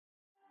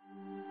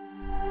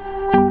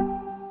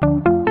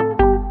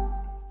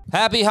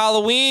Happy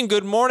Halloween.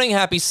 Good morning.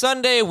 Happy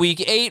Sunday.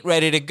 Week 8.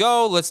 Ready to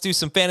go. Let's do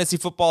some fantasy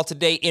football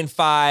today in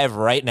 5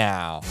 right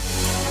now.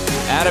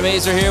 Adam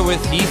Azer here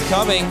with Heath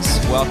Cummings.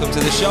 Welcome to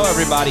the show,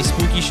 everybody.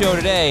 Spooky show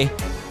today.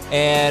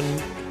 And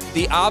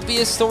the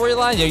obvious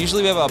storyline,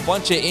 usually we have a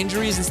bunch of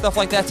injuries and stuff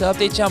like that to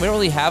update you on. We don't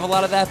really have a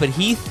lot of that. But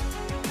Heath,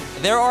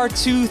 there are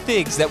two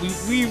things that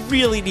we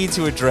really need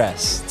to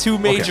address. Two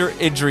major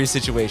injury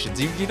situations.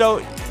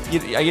 You're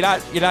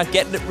not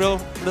getting it really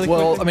quickly?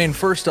 Well, I mean,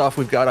 first off,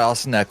 we've got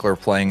Austin Ekeler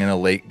playing in a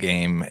late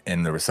game,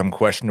 and there was some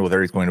question whether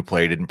he's going to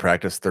play. He didn't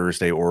practice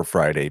Thursday or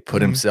Friday.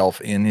 Put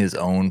himself in his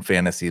own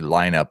fantasy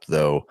lineup,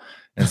 though.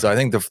 And so I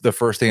think the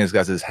first thing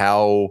is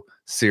how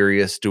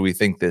serious do we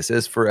think this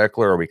is for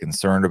Ekeler? Are we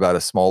concerned about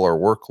a smaller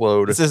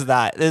workload? This is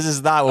not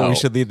what we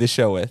should lead the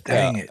show with.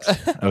 Dang it.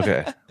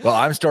 Okay. Well,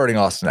 I'm starting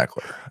Austin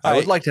Ekeler. I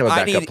would like to have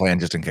a backup plan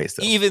just in case,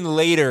 though. Even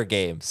later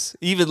games.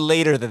 Even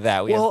later than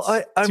that.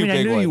 I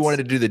knew you wanted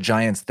to do the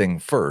Giants thing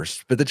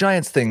first, but the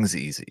Giants thing's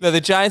easy. No,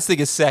 the Giants thing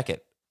is second.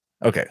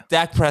 Okay.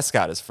 Dak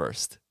Prescott is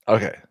first.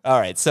 Okay. All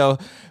right. So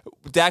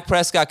Dak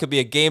Prescott could be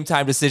a game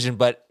time decision,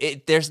 but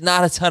there's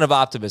not a ton of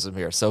optimism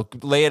here. So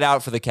lay it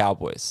out for the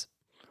Cowboys.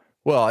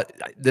 Well,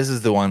 this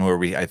is the one where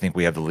I think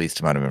we have the least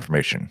amount of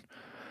information.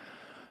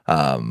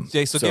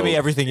 Jake, so give me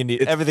everything you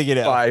need. Everything you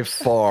know. By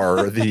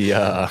far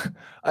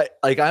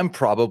I'm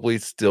probably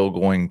still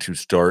going to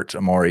start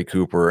Amari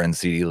Cooper and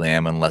CeeDee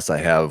Lamb unless I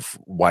have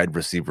wide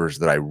receivers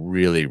that I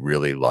really,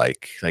 really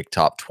like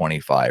top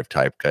 25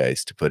 type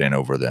guys to put in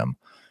over them.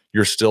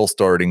 You're still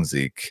starting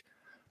Zeke.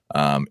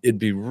 It'd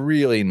be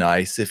really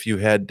nice if you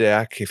had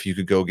Dak, if you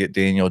could go get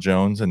Daniel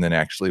Jones and then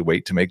actually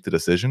wait to make the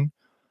decision.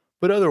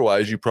 But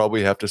otherwise, you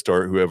probably have to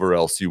start whoever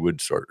else you would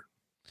start.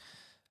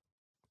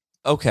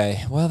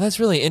 Okay, well, that's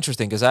really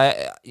interesting because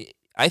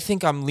I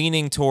think I'm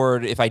leaning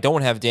toward, if I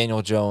don't have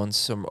Daniel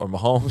Jones or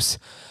Mahomes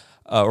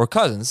or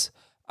Cousins,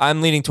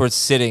 I'm leaning towards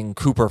sitting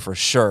Cooper for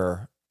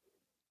sure.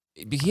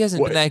 He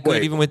hasn't been that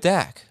good even with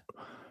Dak.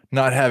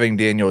 Not having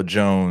Daniel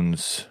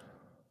Jones.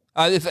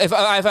 If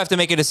I have to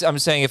make it, I'm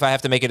saying if I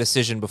have to make a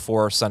decision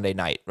before Sunday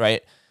night,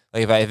 right?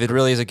 Like if it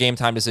really is a game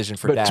time decision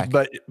for Dak.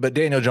 But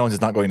Daniel Jones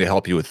is not going to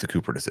help you with the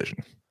Cooper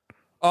decision.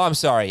 Oh, I'm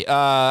sorry.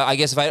 I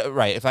guess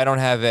if I don't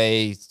have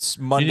a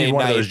Monday night, you need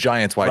one of those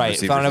Giants wide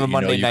receivers, if I don't have a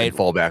Monday night, you can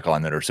fall back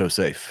on that are so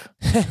safe.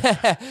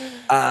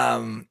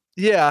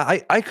 Yeah,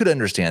 I could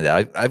understand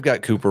that. I've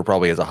got Cooper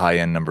probably as a high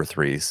end number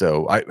 3,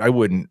 so I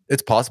wouldn't.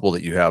 It's possible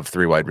that you have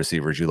 3 wide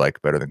receivers you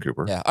like better than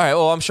Cooper. Yeah. All right.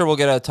 Well, I'm sure we'll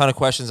get a ton of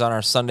questions on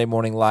our Sunday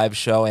morning live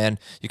show, and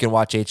you can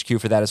watch HQ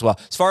for that as well.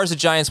 As far as the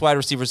Giants wide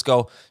receivers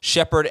go,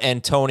 Shepard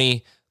and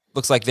Toney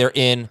looks like they're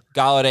in.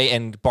 Golladay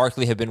and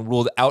Barkley have been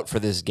ruled out for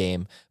this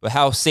game. But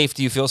how safe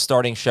do you feel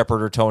starting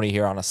Shepard or Toney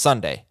here on a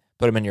Sunday?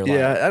 Put them in your lineup.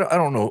 Yeah, I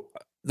don't know.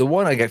 The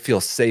one I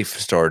feel safe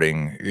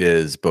starting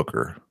is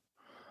Booker.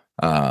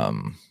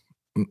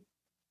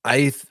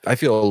 I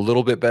feel a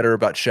little bit better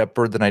about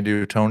Shepard than I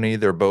do Toney.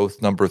 They're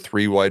both number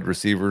 3 wide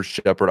receivers.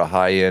 Shepard a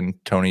high end,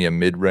 Toney a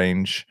mid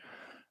range.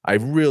 I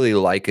really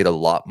like it a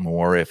lot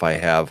more if I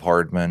have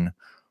Hardman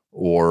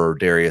or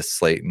Darius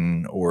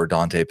Slayton or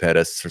Dante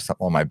Pettis or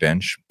something on my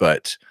bench.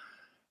 But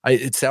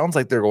it sounds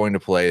like they're going to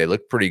play. They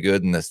look pretty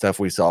good in the stuff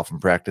we saw from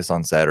practice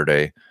on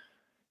Saturday.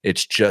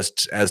 It's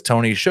just, as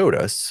Toney showed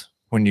us,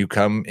 when you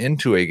come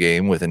into a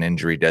game with an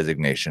injury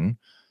designation,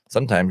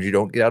 sometimes you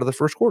don't get out of the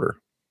first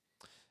quarter.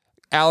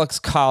 Alex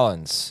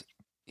Collins,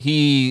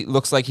 he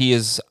looks like he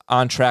is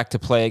on track to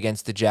play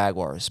against the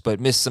Jaguars, but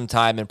missed some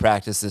time in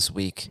practice this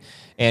week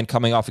and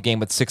coming off a game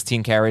with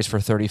 16 carries for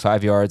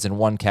 35 yards and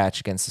 1 catch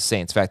against the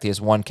Saints. In fact, he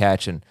has 1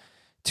 catch in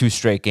 2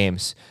 straight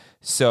games.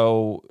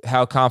 So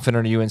how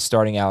confident are you in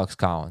starting Alex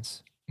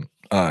Collins?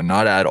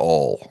 Not at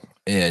all.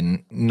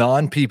 In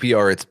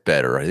non-PPR, it's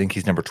better. I think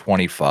he's number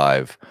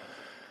 25,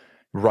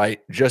 right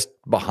just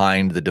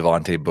behind the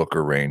Devontae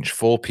Booker range.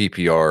 Full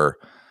PPR,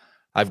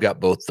 I've got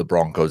both the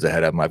Broncos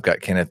ahead of him. I've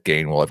got Kenneth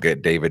Gainwell. I've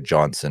got David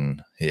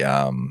Johnson.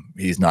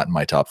 He's not in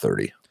my top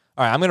 30.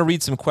 All right, I'm going to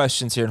read some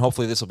questions here, and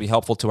hopefully this will be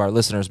helpful to our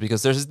listeners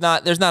because there's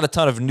not a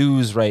ton of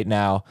news right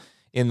now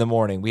in the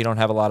morning. We don't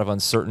have a lot of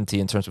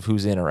uncertainty in terms of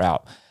who's in or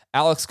out.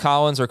 Alex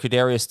Collins or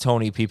Kadarius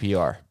Toney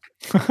PPR?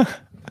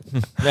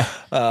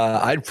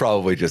 I'd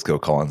probably just go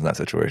Collins in that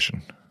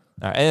situation.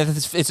 All right, and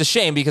it's a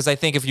shame because I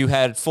think if you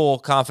had full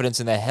confidence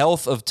in the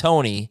health of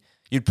Toney,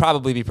 you'd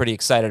probably be pretty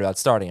excited about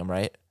starting him,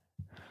 right?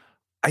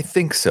 I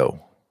think so.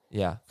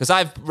 Yeah, because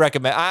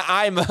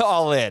I'm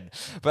all in,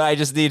 but I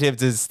just need him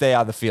to stay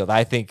on the field.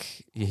 I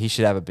think he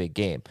should have a big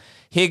game.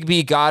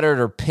 Higbee, Goddard,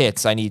 or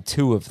Pitts, I need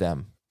 2 of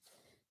them.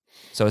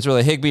 So it's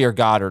really Higbee or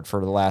Goddard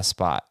for the last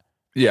spot.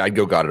 Yeah, I'd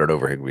go Goddard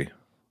over Higbee.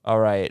 All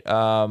right.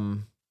 Javonte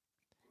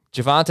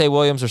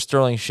Williams or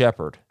Sterling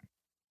Shepard?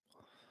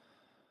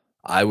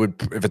 I would,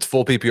 if it's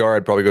full PPR,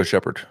 I'd probably go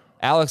Shepard.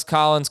 Alex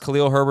Collins,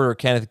 Khalil Herbert, or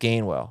Kenneth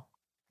Gainwell?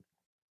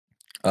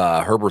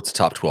 Herbert's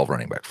top 12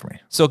 running back for me.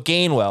 So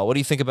Gainwell, what do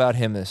you think about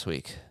him this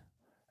week?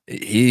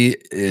 He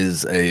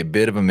is a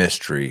bit of a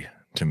mystery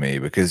to me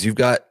because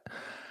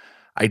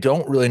I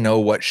don't really know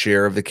what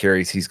share of the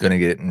carries he's going to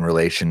get in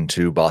relation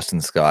to Boston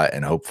Scott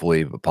and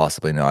hopefully, but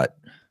possibly not.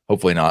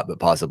 hopefully not, but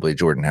possibly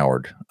Jordan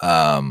Howard.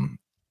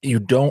 You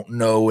don't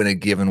know in a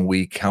given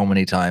week how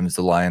many times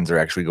the Lions are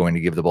actually going to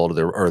give the ball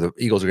to or the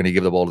Eagles are going to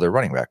give the ball to their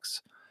running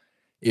backs.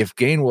 If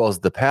Gainwell's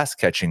the pass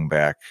catching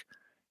back,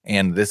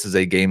 and this is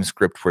a game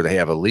script where they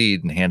have a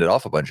lead and hand it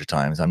off a bunch of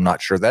times, I'm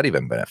not sure that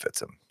even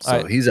benefits him.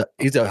 So he's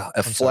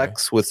a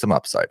flex with some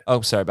upside. Oh,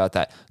 sorry about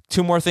that.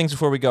 Two more things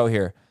before we go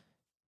here.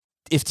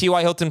 If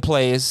T.Y. Hilton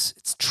plays,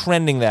 it's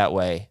trending that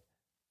way.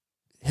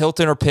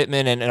 Hilton or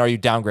Pittman, and are you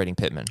downgrading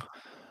Pittman?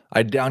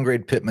 I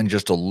downgrade Pittman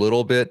just a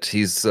little bit.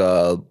 He's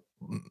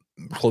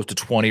close to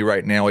 20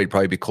 right now. He'd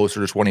probably be closer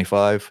to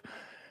 25.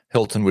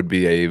 Hilton would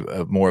be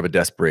a more of a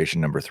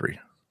desperation number 3.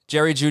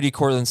 Jerry Jeudy,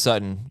 Courtland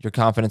Sutton, your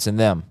confidence in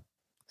them?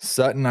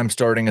 Sutton, I'm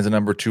starting as a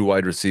number 2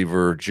 wide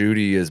receiver.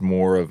 Jeudy is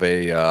more of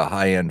a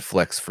high-end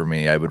flex for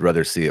me. I would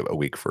rather see it a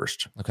week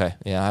first. Okay,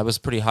 yeah, I was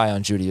pretty high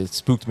on Jeudy. It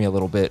spooked me a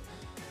little bit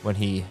when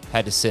he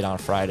had to sit on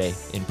Friday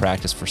in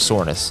practice for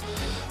soreness.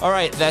 All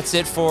right, that's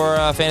it for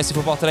Fantasy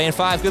Football Today in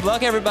 5. Good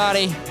luck,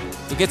 everybody.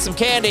 We'll get some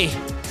candy.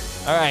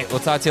 All right, we'll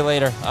talk to you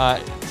later.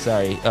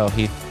 Sorry. Oh,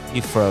 he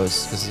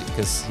froze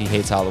because he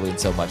hates Halloween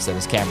so much that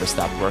his camera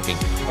stopped working.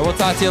 We'll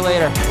talk to you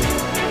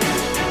later.